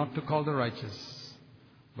came not to call the righteous,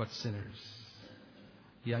 but sinners.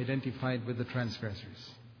 He identified with the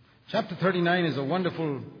transgressors. Chapter 39 is a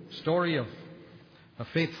wonderful story of a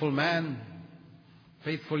faithful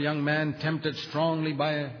young man tempted strongly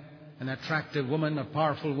by an attractive woman, a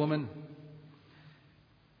powerful woman.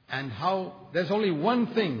 And how there's only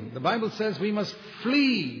one thing. The Bible says we must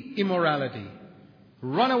flee immorality.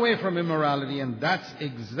 Run away from immorality. And that's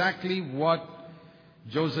exactly what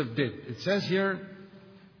Joseph did. It says here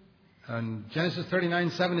in Genesis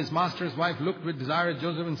 39:7, his master's wife looked with desire at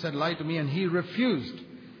Joseph and said, lie to me. And he refused.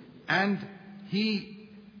 And he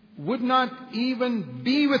would not even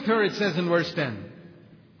be with her, it says in verse 10.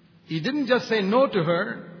 He didn't just say no to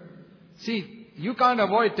her. See, you can't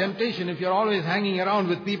avoid temptation if you're always hanging around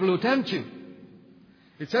with people who tempt you.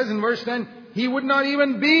 It says in verse 10, he would not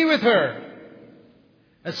even be with her.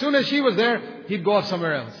 As soon as she was there, he'd go off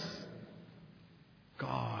somewhere else.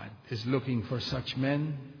 God is looking for such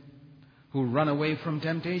men who run away from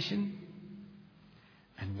temptation.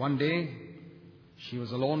 And one day, she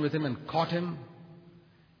was alone with him and caught him.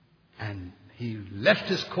 And he left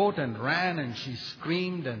his coat and ran, and she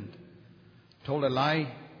screamed and told a lie,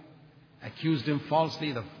 accused him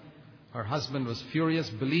falsely. Her husband was furious,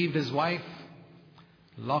 believed his wife,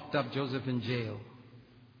 locked up Joseph in jail.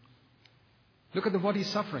 Look at what he's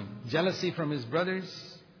suffering. Jealousy from his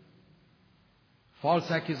brothers, false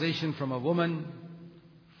accusation from a woman,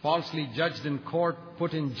 falsely judged in court,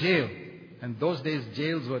 put in jail. And those days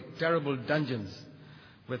jails were terrible dungeons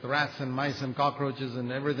with rats and mice and cockroaches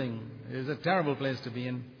and everything. It was a terrible place to be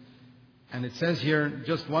in. And it says here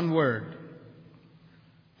just one word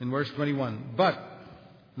in verse 21. But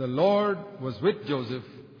the Lord was with Joseph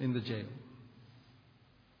in the jail.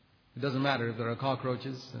 It doesn't matter if there are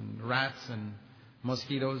cockroaches and rats and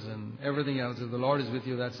mosquitoes and everything else. If the Lord is with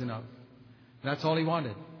you, that's enough. That's all he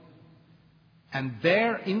wanted. And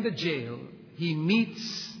there in the jail, he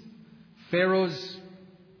meets Pharaoh's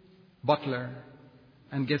butler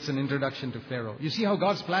and gets an introduction to Pharaoh. You see how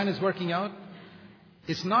God's plan is working out?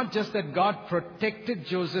 It's not just that God protected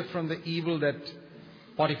Joseph from the evil that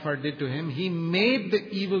Potiphar did to him. He made the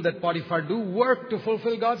evil that Potiphar do work to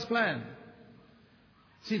fulfill God's plan.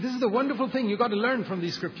 See, this is the wonderful thing you've got to learn from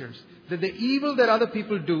these scriptures. That the evil that other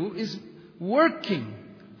people do is working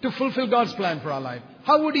to fulfill God's plan for our life.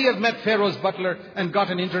 How would he have met Pharaoh's butler and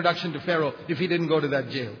got an introduction to Pharaoh if he didn't go to that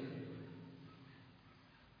jail?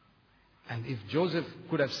 And if Joseph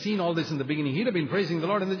could have seen all this in the beginning, he'd have been praising the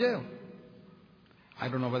Lord in the jail. I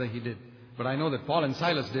don't know whether he did, but I know that Paul and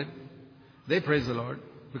Silas did. They praised the Lord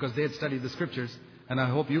because they had studied the scriptures. And I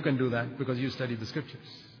hope you can do that because you studied the scriptures.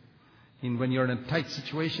 When you're in a tight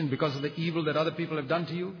situation because of the evil that other people have done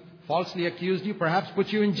to you, falsely accused you, perhaps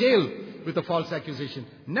put you in jail with a false accusation.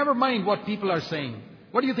 Never mind what people are saying.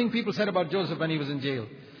 What do you think people said about Joseph when he was in jail?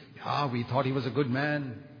 We thought he was a good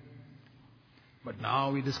man. But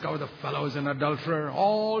now we discover the fellow is an adulterer.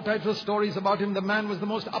 All types of stories about him. The man was the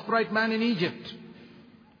most upright man in Egypt.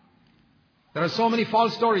 There are so many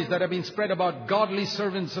false stories that have been spread about godly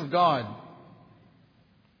servants of God.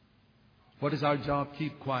 What is our job?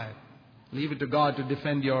 Keep quiet. Leave it to God to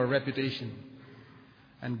defend your reputation.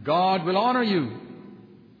 And God will honor you.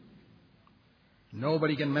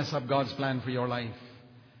 Nobody can mess up God's plan for your life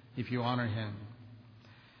if you honor Him.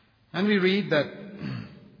 And we read that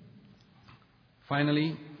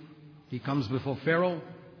finally he comes before Pharaoh.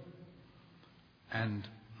 And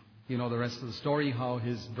you know the rest of the story, how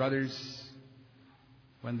his brothers,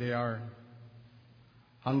 when they are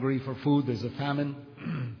hungry for food, there's a famine.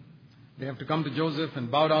 They have to come to Joseph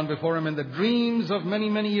and bow down before him. And the dreams of many,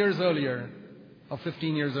 many years earlier, of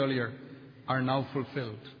 15 years earlier, are now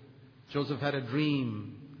fulfilled. Joseph had a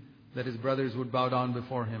dream that his brothers would bow down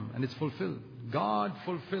before him. And it's fulfilled. God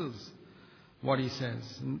fulfills what He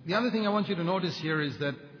says. And the other thing I want you to notice here is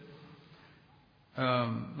that,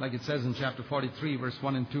 like it says in chapter 43, verse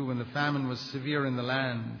 1 and 2, when the famine was severe in the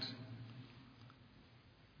land,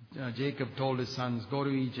 Jacob told his sons, go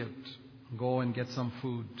to Egypt, go and get some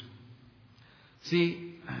food.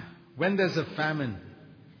 See, when there's a famine,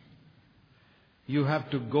 you have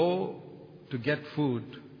to go to get food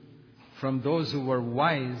from those who were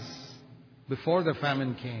wise before the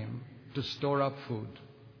famine came to store up food.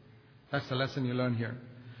 That's the lesson you learn here.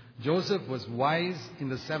 Joseph was wise in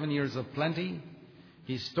the 7 years of plenty.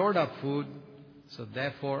 He stored up food, so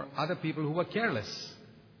therefore other people who were careless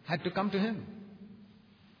had to come to him.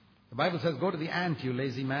 The Bible says, go to the ant, you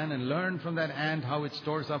lazy man, and learn from that ant how it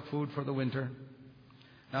stores up food for the winter.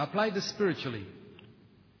 Now apply this spiritually.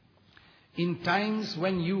 In times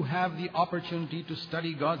when you have the opportunity to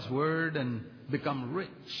study God's Word and become rich,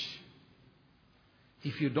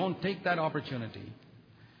 if you don't take that opportunity,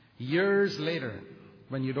 years later,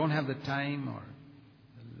 when you don't have the time or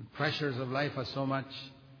the pressures of life are so much,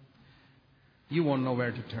 you won't know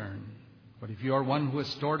where to turn. But if you are one who is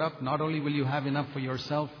stored up, not only will you have enough for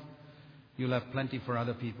yourself, you'll have plenty for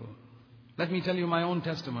other people. Let me tell you my own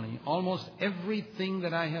testimony. Almost everything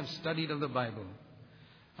that I have studied of the Bible,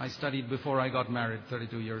 I studied before I got married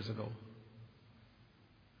 32 years ago.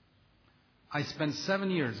 I spent 7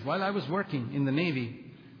 years while I was working in the Navy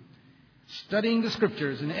studying the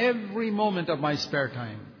Scriptures in every moment of my spare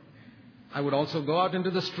time. I would also go out into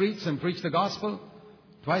the streets and preach the gospel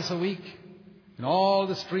twice a week in all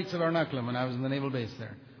the streets of Ernakulam when I was in the naval base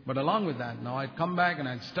there. But along with that, now I'd come back and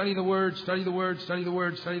I'd study the Word, use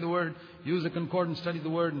the concordance, study the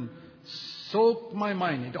Word, and soak my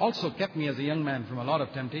mind. It also kept me as a young man from a lot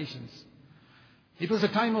of temptations. It was a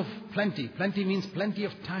time of plenty. Plenty means plenty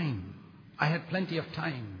of time. I had plenty of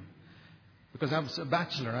time because I was a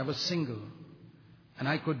bachelor, I was single, and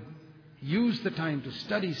I could use the time to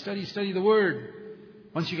study the Word.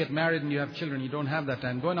 Once you get married and you have children, you don't have that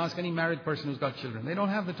time. Go and ask any married person who's got children. They don't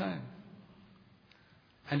have the time.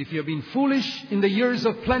 And if you've been foolish in the years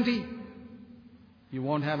of plenty, you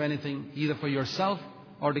won't have anything either for yourself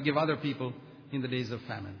or to give other people in the days of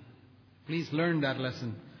famine. Please learn that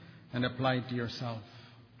lesson and apply it to yourself.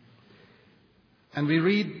 And we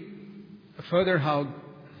read further how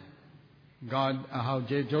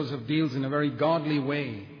Joseph deals in a very godly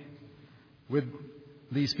way with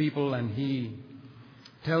these people, and he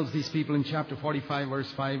tells these people in chapter 45,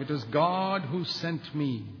 verse 5, it was God who sent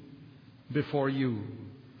me before you.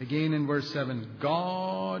 Again in verse 7,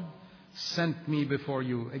 God sent me before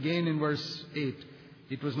you. Again in verse 8,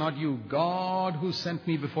 it was not you, God who sent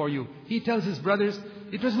me before you. He tells his brothers,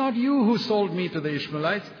 it was not you who sold me to the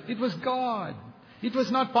Ishmaelites, it was God. It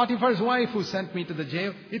was not Potiphar's wife who sent me to the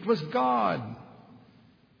jail, it was God.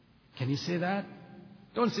 Can you say that?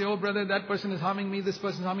 Don't say, oh brother, that person is harming me, this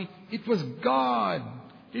person is harming me. It was God.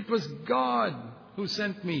 It was God who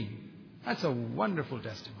sent me. That's a wonderful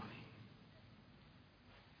testimony.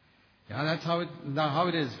 Yeah, that's how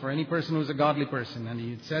it is for any person who's a godly person. And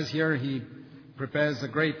it says here he prepares a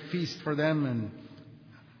great feast for them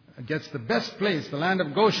and gets the best place, the land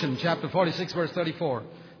of Goshen, chapter 46, verse 34.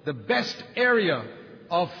 The best area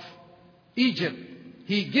of Egypt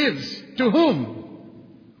he gives to whom?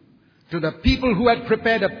 To the people who had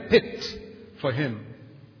prepared a pit for him.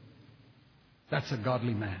 That's a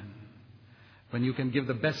godly man. When you can give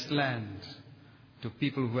the best land to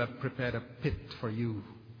people who have prepared a pit for you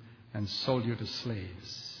and sold you to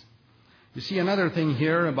slaves. You see another thing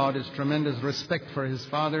here about his tremendous respect for his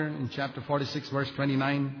father in chapter 46, verse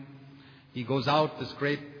 29. He goes out, this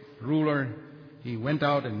great ruler. He went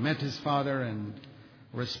out and met his father and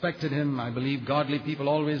respected him. I believe godly people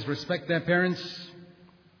always respect their parents.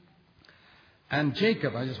 And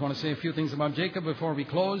Jacob, I just want to say a few things about Jacob before we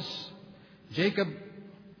close. Jacob,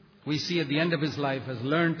 we see at the end of his life, has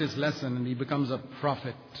learned his lesson and he becomes a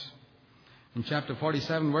prophet. In chapter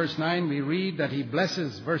 47, verse 9, we read that he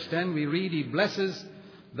blesses, verse 10, we read he blesses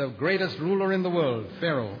the greatest ruler in the world,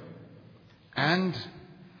 Pharaoh. And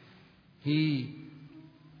he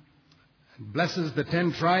blesses the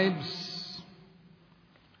 10 tribes.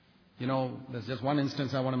 You know, there's just one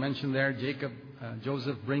instance I want to mention there.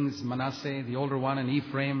 Joseph brings Manasseh, the older one, and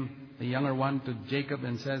Ephraim, the younger one, to Jacob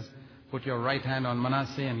and says, put your right hand on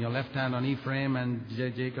Manasseh and your left hand on Ephraim. And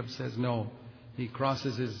Jacob says no. He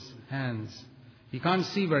crosses his hands. He can't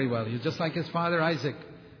see very well. He's just like his father Isaac.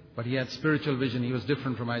 But he had spiritual vision. He was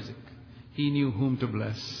different from Isaac. He knew whom to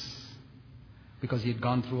bless because he had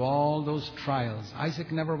gone through all those trials.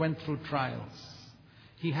 Isaac never went through trials.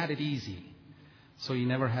 He had it easy. So he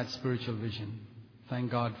never had spiritual vision.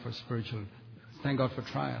 Thank God for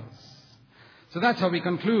trials. So that's how we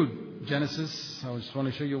conclude Genesis. I just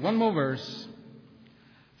want to show you one more verse.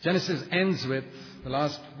 Genesis ends with the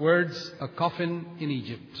last words, a coffin in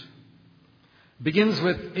Egypt. Begins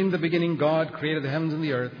with, in the beginning God created the heavens and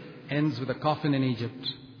the earth. Ends with a coffin in Egypt.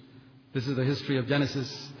 This is the history of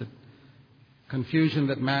Genesis, the confusion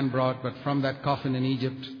that man brought. But from that coffin in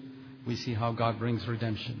Egypt, we see how God brings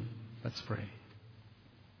redemption. Let's pray.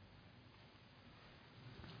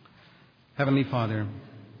 Heavenly Father,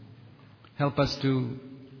 help us to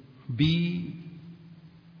be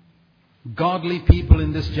godly people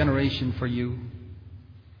in this generation for you,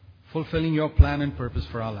 fulfilling your plan and purpose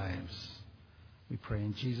for our lives. We pray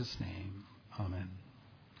in Jesus' name. Amen.